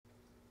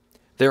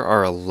There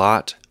are a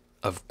lot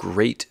of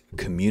great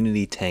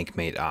community tank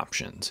mate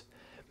options,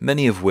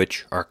 many of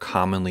which are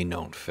commonly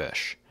known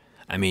fish.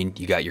 I mean,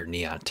 you got your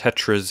neon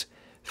tetras,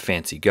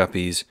 fancy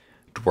guppies,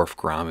 dwarf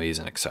gouramis,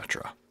 and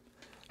etc.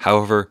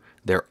 However,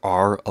 there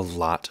are a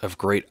lot of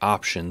great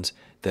options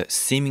that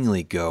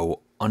seemingly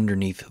go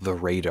underneath the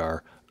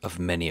radar of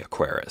many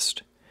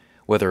aquarists,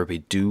 whether it be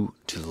due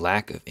to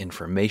lack of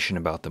information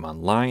about them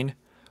online,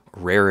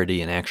 rarity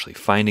in actually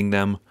finding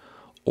them,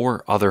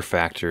 or other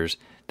factors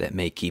that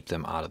may keep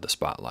them out of the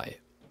spotlight.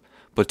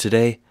 But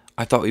today,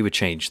 I thought we would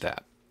change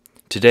that.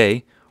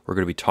 Today, we're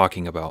going to be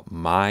talking about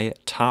my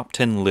top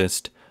 10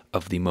 list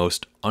of the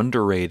most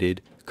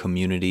underrated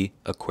community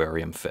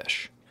aquarium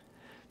fish.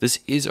 This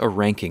is a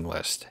ranking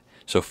list,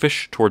 so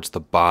fish towards the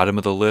bottom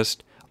of the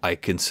list I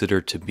consider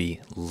to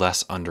be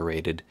less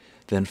underrated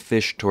than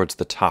fish towards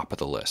the top of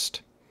the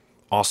list.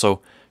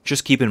 Also,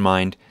 just keep in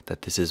mind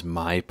that this is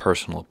my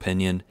personal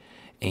opinion,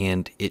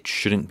 and it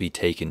shouldn't be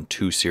taken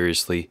too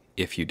seriously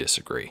if you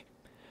disagree.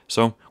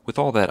 So, with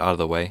all that out of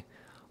the way,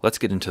 let's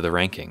get into the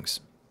rankings.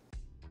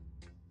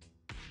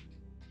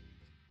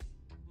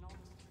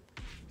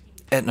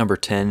 At number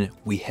 10,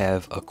 we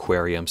have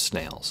aquarium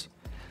snails.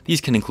 These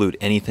can include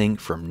anything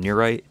from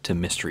nearite to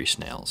mystery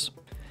snails.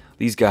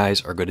 These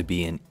guys are going to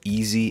be an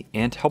easy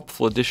and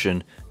helpful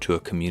addition to a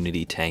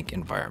community tank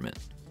environment.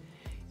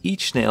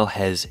 Each snail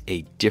has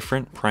a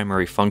different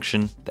primary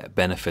function that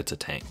benefits a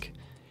tank.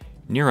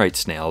 Nearite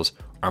snails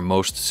are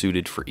most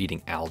suited for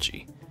eating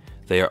algae.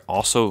 They are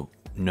also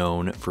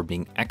known for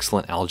being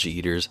excellent algae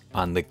eaters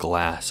on the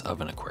glass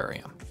of an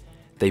aquarium.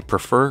 They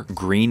prefer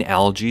green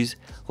algae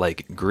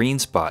like green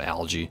spot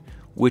algae,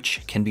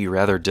 which can be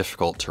rather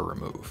difficult to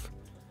remove.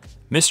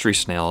 Mystery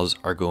snails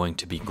are going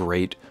to be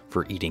great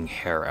for eating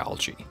hair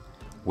algae,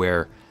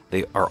 where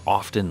they are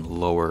often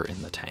lower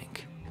in the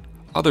tank.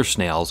 Other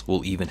snails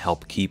will even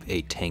help keep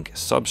a tank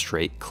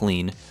substrate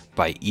clean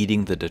by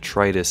eating the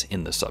detritus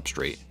in the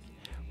substrate.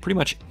 Pretty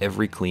much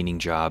every cleaning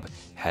job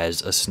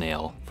has a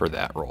snail for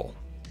that role.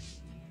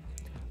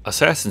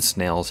 Assassin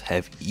snails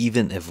have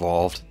even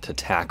evolved to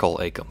tackle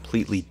a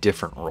completely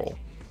different role.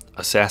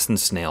 Assassin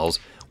snails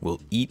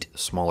will eat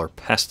smaller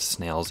pest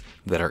snails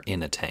that are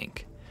in a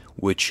tank,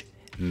 which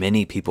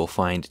many people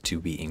find to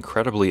be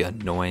incredibly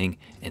annoying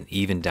and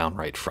even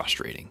downright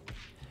frustrating.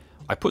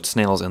 I put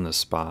snails in this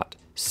spot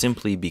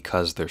simply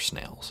because they're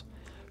snails.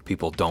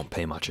 People don't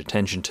pay much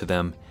attention to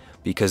them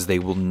because they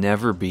will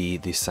never be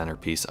the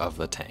centerpiece of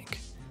the tank.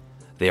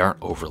 They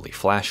aren't overly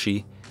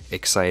flashy,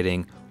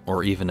 exciting,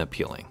 or even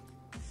appealing.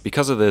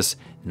 Because of this,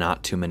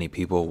 not too many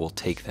people will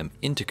take them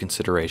into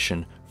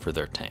consideration for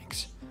their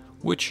tanks,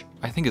 which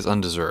I think is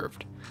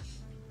undeserved.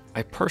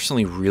 I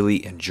personally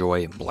really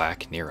enjoy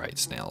black nearite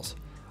snails.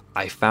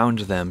 I found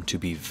them to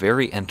be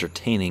very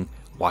entertaining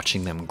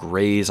watching them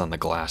graze on the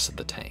glass of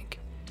the tank.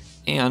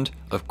 And,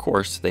 of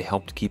course, they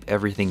helped keep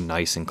everything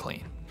nice and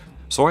clean.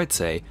 So I'd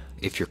say,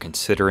 if you're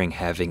considering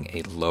having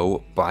a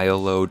low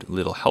bioload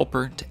little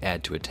helper to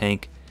add to a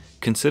tank,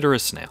 consider a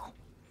snail.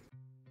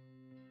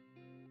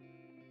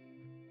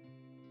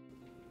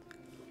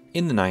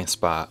 In the 9th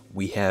spot,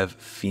 we have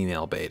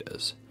female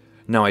bettas.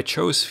 Now I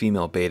chose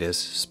female bettas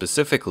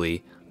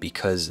specifically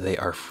because they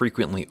are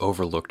frequently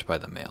overlooked by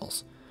the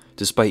males,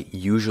 despite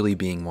usually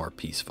being more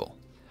peaceful.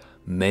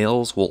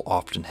 Males will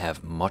often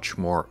have much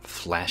more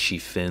flashy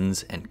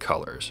fins and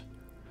colors.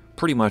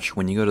 Pretty much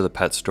when you go to the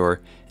pet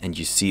store and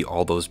you see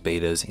all those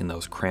bettas in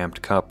those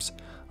cramped cups,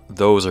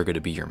 those are going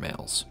to be your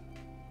males.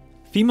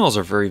 Females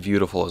are very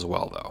beautiful as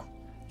well though.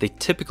 They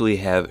typically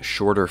have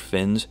shorter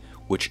fins,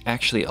 which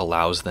actually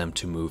allows them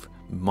to move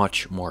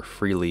much more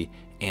freely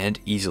and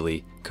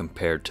easily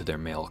compared to their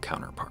male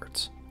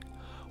counterparts.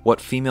 What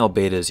female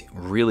bettas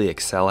really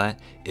excel at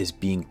is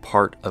being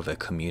part of a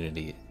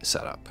community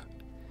setup.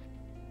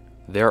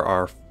 There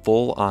are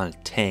full-on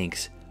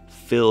tanks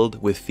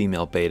filled with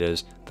female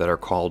bettas that are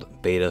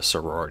called beta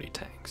sorority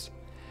tanks.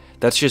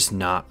 That's just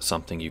not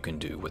something you can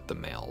do with the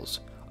males,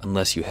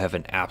 unless you have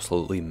an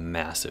absolutely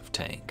massive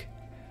tank.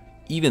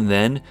 Even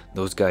then,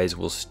 those guys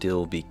will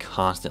still be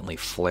constantly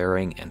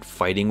flaring and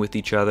fighting with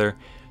each other,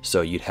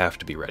 so you'd have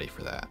to be ready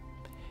for that.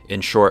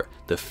 In short,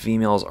 the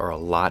females are a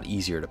lot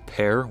easier to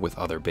pair with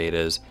other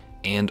bettas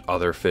and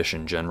other fish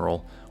in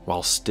general,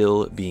 while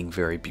still being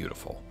very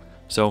beautiful.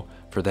 So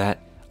for that,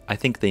 I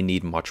think they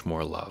need much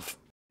more love.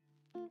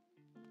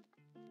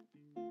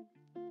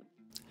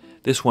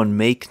 This one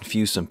may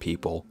confuse some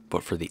people,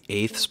 but for the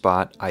 8th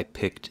spot, I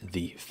picked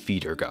the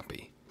feeder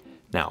guppy.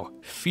 Now,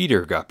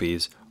 feeder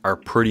guppies are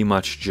pretty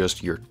much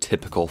just your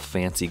typical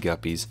fancy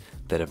guppies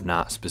that have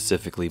not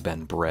specifically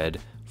been bred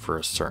for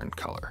a certain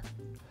color.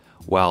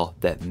 While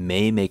that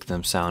may make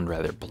them sound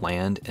rather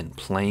bland and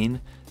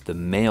plain, the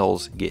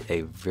males get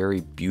a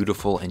very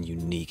beautiful and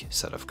unique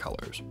set of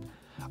colors.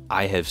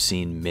 I have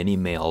seen many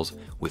males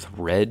with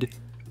red,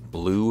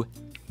 blue,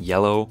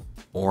 yellow,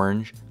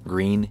 orange,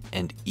 green,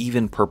 and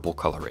even purple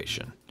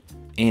coloration.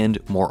 And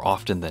more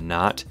often than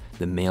not,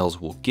 the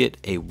males will get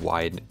a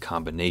wide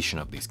combination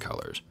of these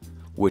colors,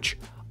 which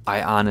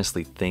I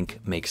honestly think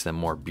makes them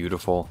more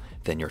beautiful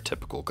than your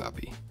typical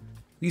guppy.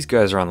 These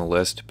guys are on the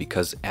list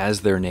because,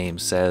 as their name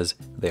says,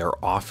 they are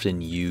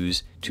often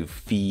used to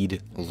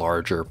feed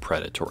larger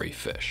predatory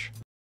fish.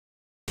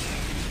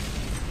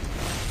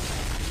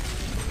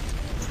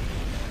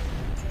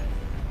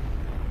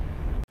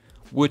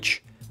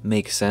 Which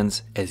makes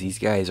sense, as these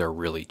guys are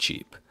really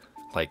cheap,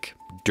 like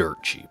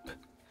dirt cheap.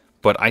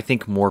 But I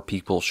think more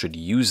people should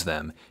use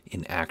them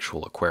in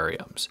actual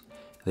aquariums.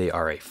 They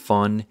are a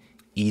fun,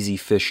 easy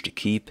fish to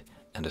keep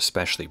and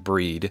especially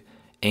breed,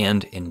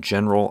 and in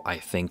general, I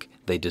think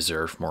they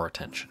deserve more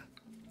attention.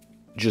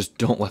 Just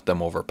don't let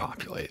them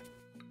overpopulate.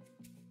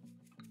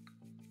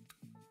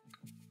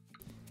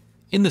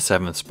 In the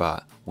 7th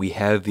spot, we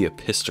have the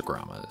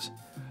apistogrammas.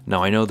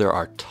 Now I know there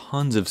are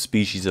tons of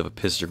species of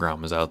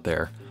apistogrammas out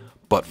there,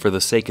 but for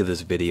the sake of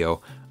this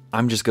video,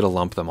 I'm just going to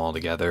lump them all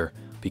together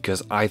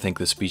because I think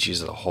the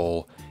species as a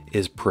whole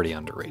is pretty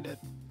underrated.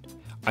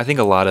 I think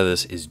a lot of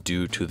this is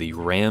due to the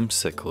ram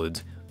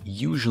cichlids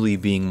usually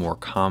being more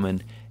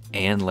common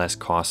and less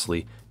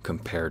costly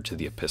compared to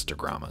the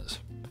apistogrammas.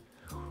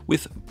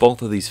 With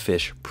both of these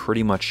fish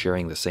pretty much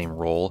sharing the same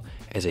role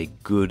as a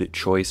good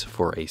choice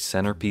for a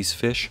centerpiece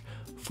fish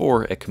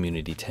for a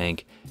community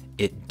tank,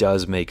 it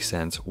does make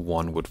sense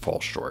one would fall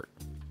short.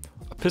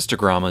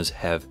 Apistogrammas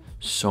have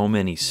so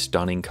many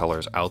stunning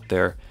colors out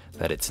there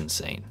that it's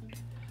insane.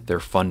 They're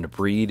fun to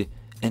breed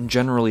and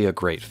generally a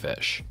great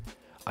fish.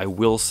 I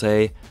will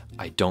say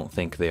I don't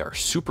think they are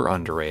super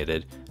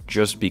underrated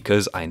just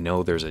because I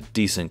know there's a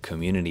decent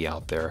community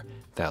out there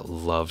that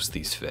loves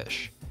these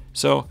fish.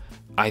 So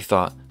I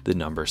thought the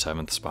number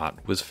 7th spot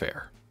was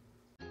fair.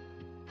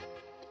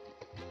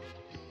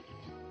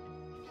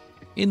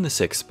 In the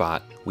 6th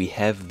spot, we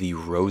have the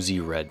rosy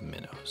red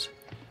minnows.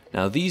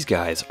 Now these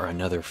guys are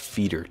another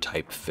feeder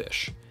type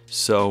fish,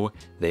 so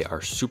they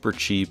are super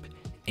cheap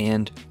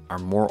and are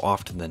more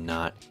often than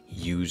not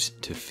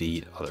used to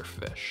feed other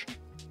fish.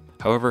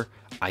 However,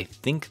 I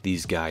think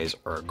these guys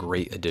are a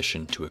great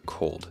addition to a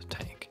cold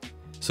tank.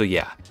 So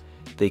yeah,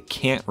 they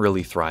can't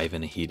really thrive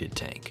in a heated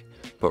tank,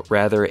 but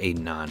rather a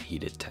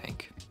non-heated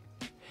tank.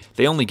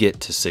 They only get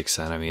to 6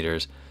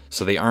 centimeters,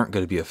 so they aren't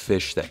going to be a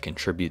fish that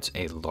contributes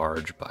a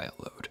large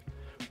bioload.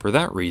 For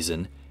that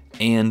reason,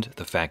 and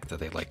the fact that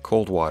they like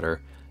cold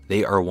water,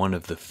 they are one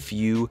of the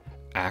few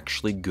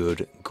actually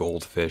good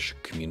goldfish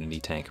community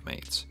tank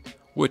mates,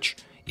 which,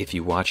 if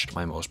you watched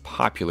my most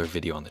popular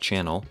video on the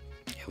channel,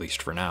 at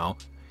least for now,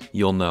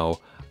 you'll know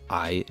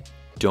I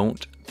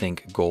don't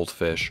think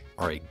goldfish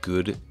are a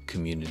good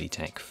community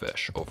tank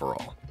fish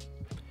overall.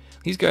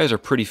 These guys are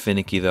pretty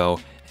finicky though,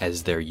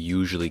 as they're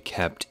usually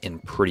kept in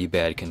pretty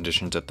bad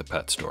conditions at the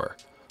pet store,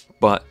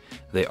 but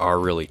they are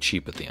really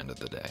cheap at the end of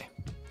the day.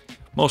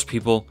 Most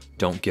people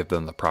don't give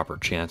them the proper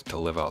chance to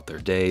live out their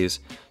days,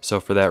 so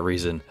for that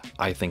reason,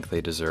 I think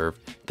they deserve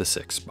the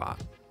 6th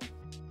spot.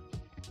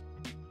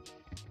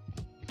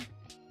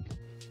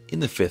 In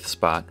the 5th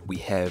spot, we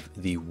have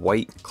the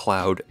white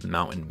cloud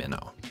mountain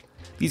minnow.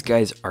 These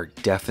guys are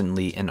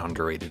definitely an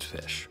underrated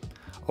fish.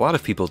 A lot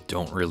of people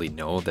don't really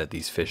know that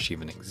these fish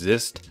even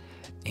exist,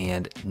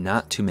 and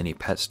not too many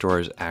pet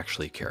stores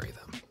actually carry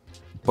them.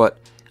 But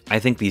I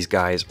think these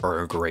guys are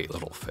a great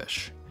little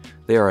fish.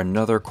 They are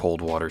another cold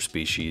water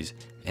species,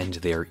 and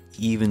they are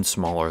even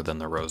smaller than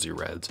the rosy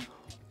reds,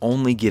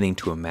 only getting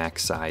to a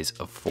max size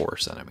of 4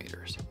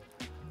 centimeters.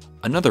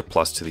 Another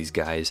plus to these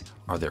guys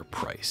are their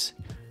price.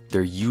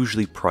 They're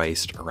usually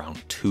priced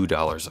around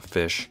 $2 a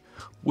fish,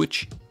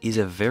 which is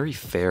a very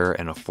fair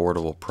and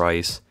affordable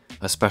price,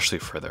 especially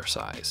for their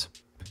size.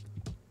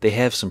 They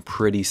have some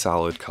pretty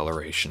solid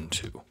coloration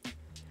too.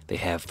 They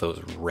have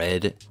those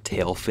red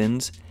tail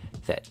fins,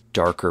 that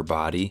darker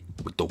body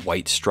with the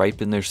white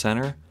stripe in their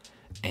center,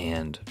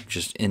 and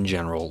just in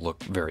general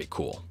look very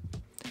cool.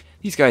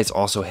 These guys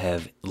also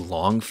have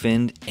long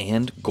finned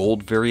and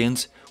gold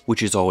variants,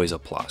 which is always a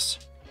plus.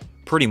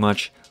 Pretty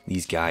much,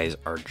 these guys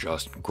are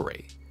just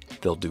great.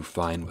 They'll do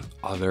fine with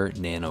other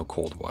nano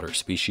cold water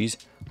species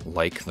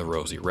like the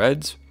rosy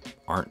reds,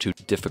 aren't too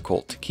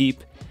difficult to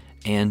keep,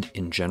 and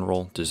in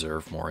general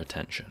deserve more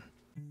attention.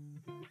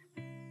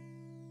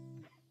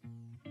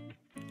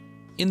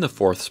 In the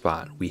 4th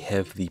spot, we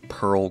have the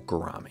pearl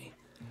gourami.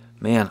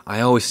 Man,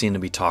 I always seem to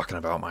be talking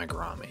about my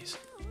gouramis,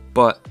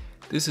 but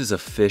this is a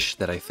fish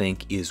that I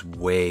think is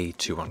way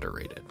too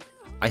underrated.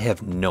 I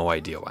have no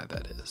idea why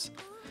that is.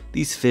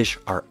 These fish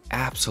are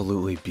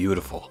absolutely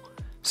beautiful.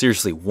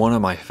 Seriously, one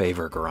of my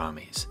favorite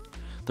gouramis.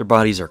 Their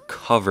bodies are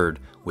covered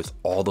with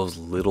all those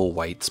little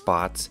white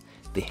spots.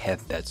 They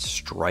have that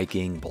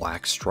striking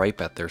black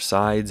stripe at their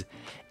sides,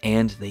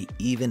 and they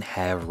even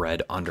have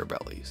red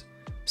underbellies.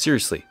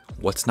 Seriously,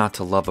 what's not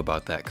to love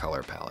about that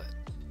color palette?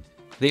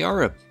 They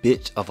are a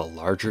bit of a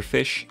larger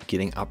fish,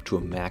 getting up to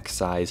a max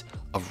size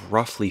of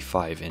roughly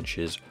 5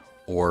 inches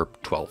or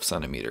 12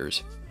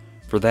 centimeters.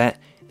 For that,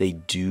 they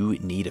do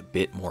need a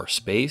bit more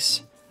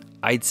space.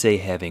 I'd say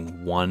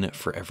having one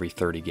for every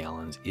 30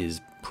 gallons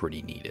is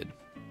pretty needed.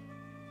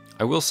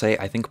 I will say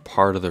I think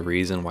part of the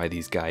reason why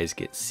these guys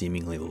get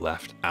seemingly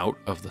left out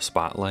of the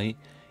spotlight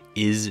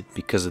is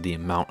because of the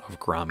amount of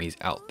gouramis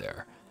out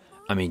there.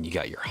 I mean, you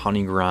got your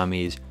honey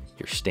gouramis,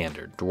 your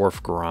standard dwarf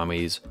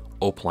gouramis,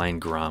 opaline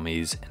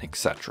gouramis, and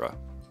etc.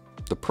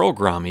 The pearl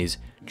gouramis,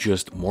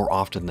 just more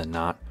often than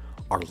not,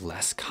 are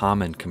less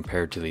common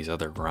compared to these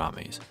other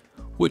gouramis,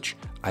 which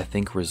I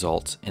think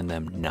results in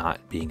them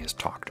not being as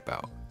talked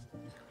about.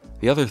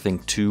 The other thing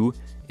too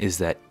is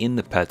that in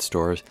the pet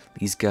stores,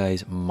 these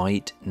guys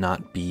might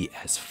not be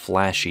as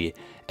flashy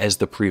as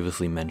the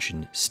previously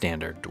mentioned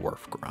standard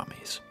dwarf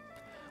gouramis.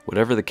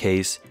 Whatever the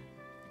case,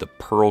 the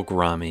pearl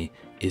gourami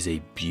is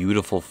a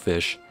beautiful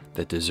fish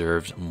that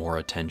deserves more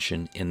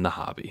attention in the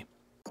hobby.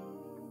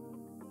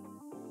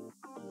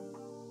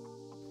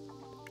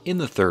 In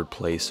the third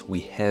place, we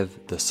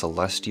have the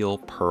celestial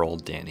pearl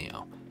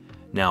danio.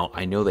 Now,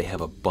 I know they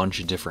have a bunch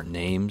of different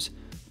names,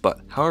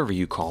 but however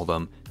you call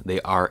them,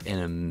 they are an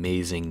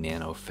amazing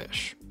nano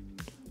fish.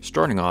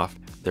 Starting off,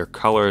 their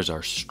colors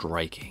are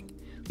striking.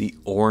 The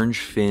orange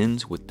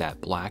fins with that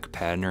black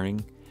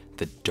patterning,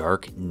 the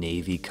dark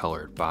navy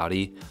colored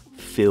body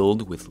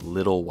filled with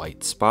little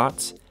white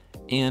spots,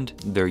 and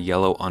their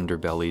yellow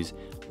underbellies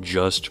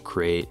just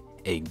create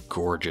a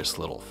gorgeous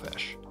little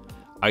fish.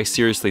 I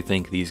seriously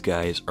think these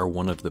guys are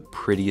one of the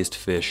prettiest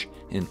fish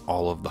in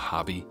all of the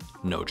hobby,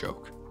 no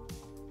joke.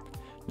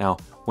 Now,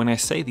 when I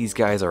say these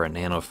guys are a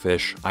nano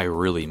fish, I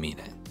really mean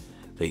it.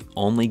 They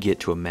only get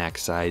to a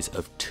max size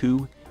of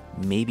 2,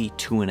 maybe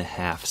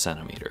 2.5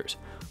 centimeters,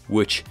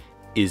 which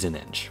is an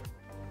inch.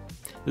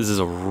 This is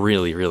a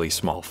really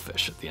small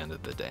fish at the end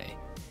of the day.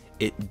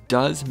 It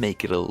does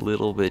make it a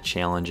little bit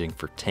challenging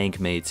for tank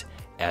mates,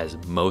 as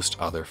most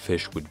other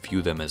fish would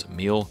view them as a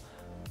meal,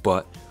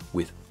 but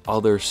with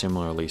other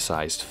similarly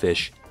sized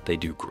fish, they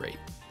do great.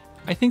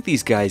 I think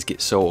these guys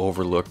get so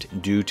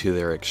overlooked due to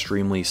their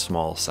extremely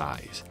small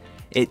size.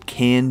 It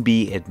can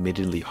be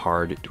admittedly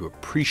hard to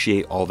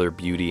appreciate all their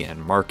beauty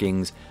and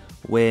markings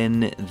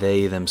when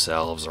they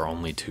themselves are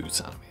only 2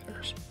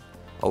 centimeters.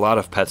 A lot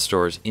of pet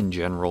stores in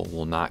general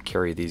will not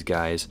carry these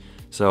guys,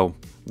 so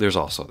there's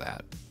also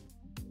that.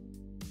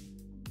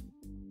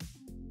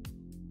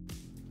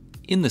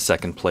 In the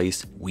second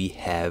place, we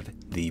have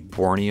the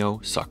Borneo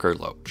sucker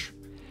loach.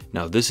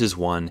 Now this is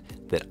one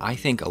that I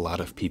think a lot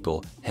of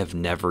people have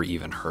never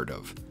even heard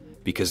of,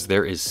 because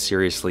there is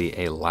seriously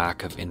a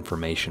lack of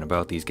information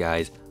about these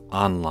guys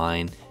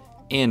online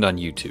and on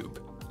YouTube.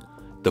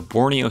 The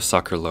Borneo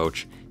sucker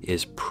loach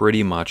is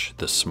pretty much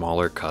the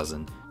smaller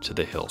cousin to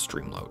the hill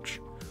stream loach,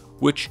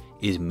 which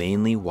is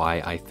mainly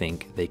why I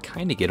think they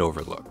kind of get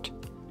overlooked.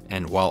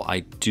 And while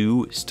I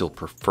do still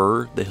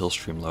prefer the hill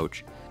stream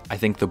loach, I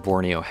think the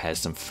Borneo has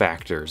some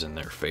factors in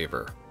their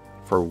favor.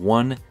 For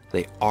one,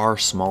 they are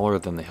smaller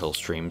than the hill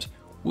streams,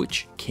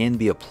 which can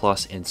be a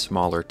plus in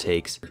smaller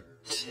takes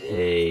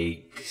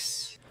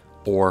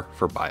or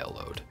for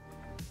bioload.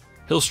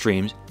 Hill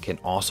streams can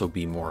also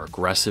be more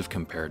aggressive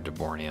compared to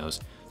Borneos,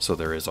 so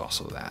there is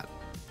also that.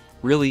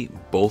 Really,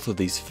 both of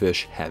these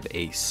fish have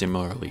a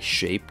similarly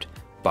shaped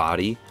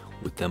body,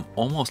 with them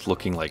almost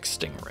looking like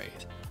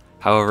stingrays.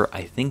 However,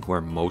 I think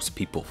where most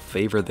people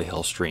favor the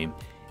hill stream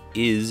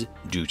is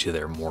due to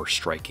their more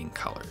striking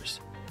colors.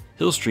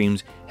 Hill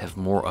streams have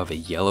more of a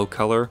yellow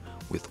color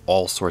with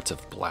all sorts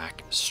of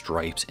black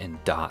stripes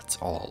and dots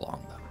all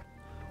along them.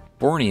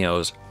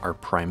 Borneos are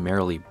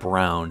primarily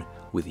brown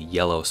with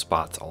yellow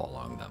spots all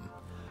along them.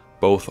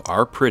 Both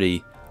are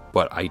pretty,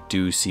 but I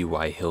do see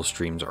why hill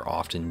streams are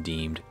often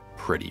deemed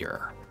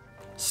prettier.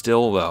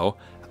 Still though,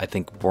 I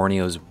think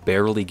Borneos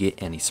barely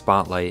get any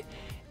spotlight,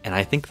 and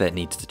I think that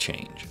needs to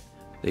change.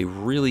 They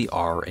really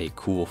are a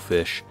cool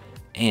fish,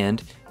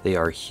 and they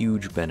are a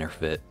huge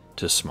benefit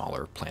to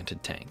smaller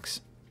planted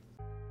tanks.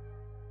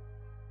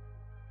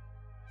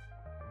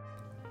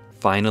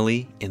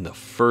 Finally, in the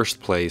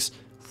first place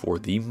for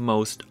the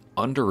most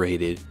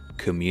underrated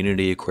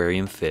community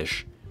aquarium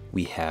fish,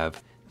 we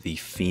have the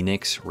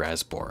Phoenix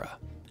rasbora.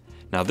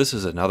 Now this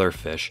is another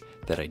fish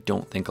that I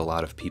don't think a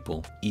lot of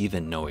people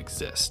even know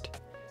exist.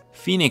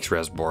 Phoenix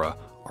rasbora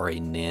are a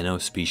nano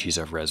species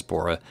of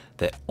rasbora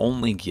that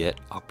only get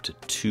up to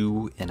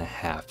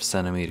 2.5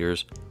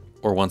 centimeters,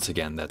 or once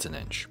again, that's an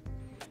inch.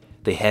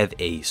 They have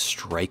a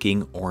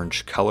striking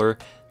orange color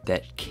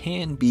that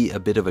can be a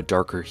bit of a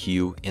darker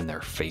hue in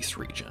their face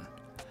region.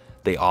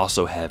 They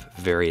also have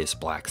various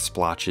black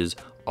splotches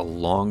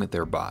along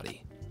their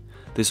body.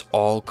 This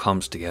all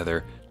comes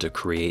together to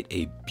create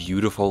a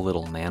beautiful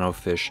little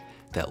nanofish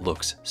that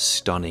looks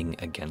stunning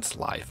against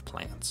live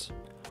plants.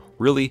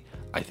 Really,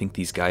 I think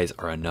these guys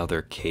are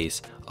another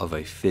case of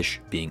a fish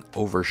being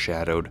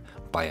overshadowed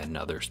by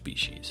another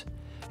species.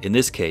 In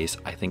this case,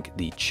 I think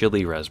the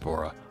Chile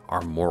rasbora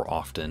are more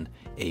often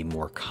a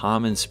more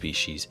common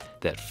species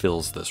that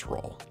fills this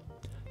role.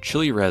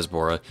 Chile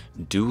rasbora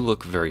do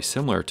look very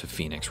similar to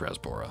Phoenix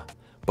rasbora,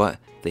 but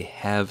they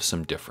have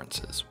some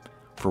differences.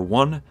 For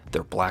one,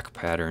 their black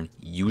pattern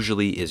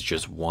usually is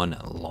just one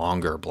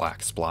longer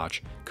black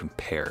splotch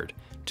compared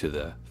to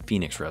the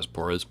Phoenix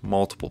rasbora's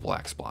multiple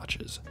black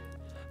splotches.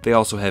 They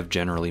also have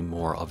generally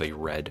more of a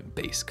red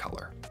base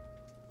color.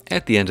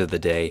 At the end of the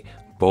day,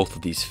 both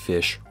of these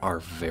fish are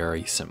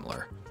very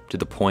similar, to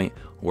the point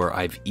where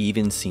I've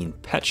even seen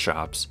pet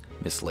shops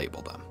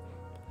mislabel them.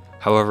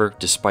 However,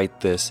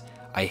 despite this,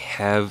 I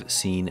have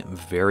seen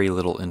very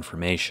little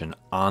information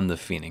on the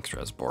Phoenix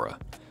rasbora,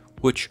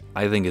 which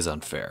I think is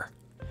unfair.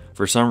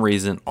 For some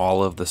reason,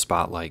 all of the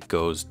spotlight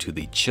goes to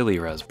the Chili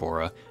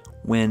rasbora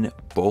when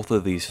both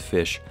of these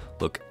fish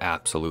look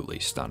absolutely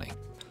stunning.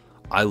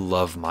 I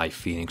love my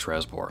Phoenix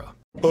rasbora.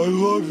 I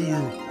love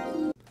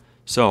you.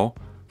 So,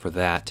 for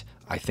that,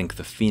 I think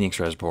the Phoenix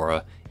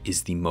rasbora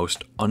is the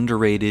most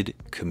underrated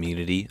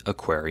community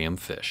aquarium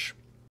fish.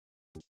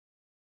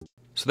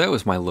 So that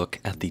was my look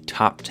at the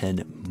top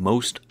 10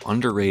 most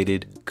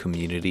underrated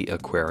community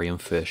aquarium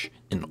fish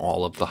in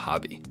all of the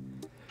hobby.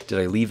 Did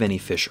I leave any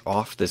fish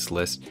off this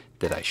list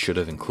that I should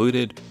have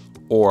included,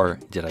 or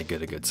did I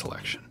get a good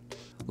selection?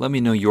 Let me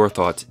know your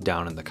thoughts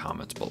down in the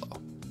comments below.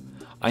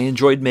 I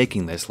enjoyed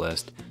making this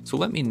list, so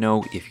let me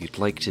know if you'd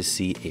like to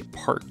see a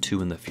part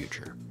 2 in the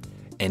future.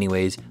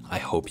 Anyways, I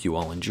hope you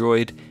all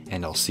enjoyed,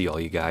 and I'll see all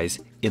you guys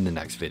in the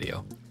next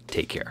video.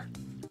 Take care.